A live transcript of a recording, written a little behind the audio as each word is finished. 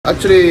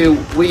Actually,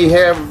 we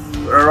have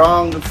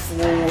around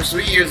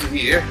 3 years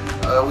here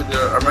with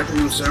the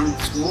American Lyceum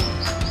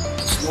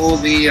school.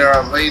 They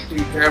are very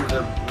taking care of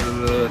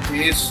the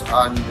kids,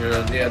 and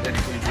they are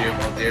dedicated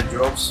about their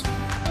jobs,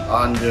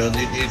 and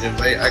they did a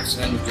very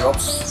excellent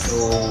jobs. So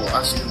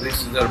I think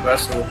this is their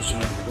best option,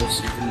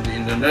 because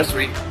in the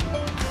nursery,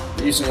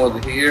 Lyceum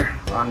was here,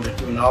 and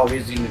till now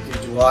he's in the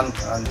KG1,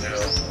 and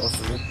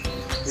also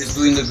he's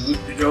doing a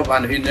good job,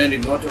 and he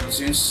learned a lot of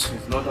things.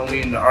 It's not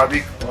only in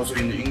Arabic, also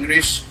in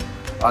English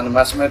and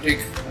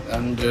mathematics,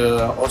 and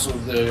also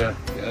the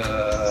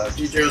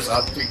teachers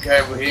are take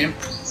care of him,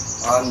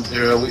 and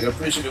we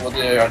appreciate what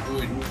they are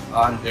doing,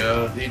 and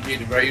they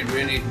did really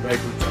very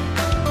good job.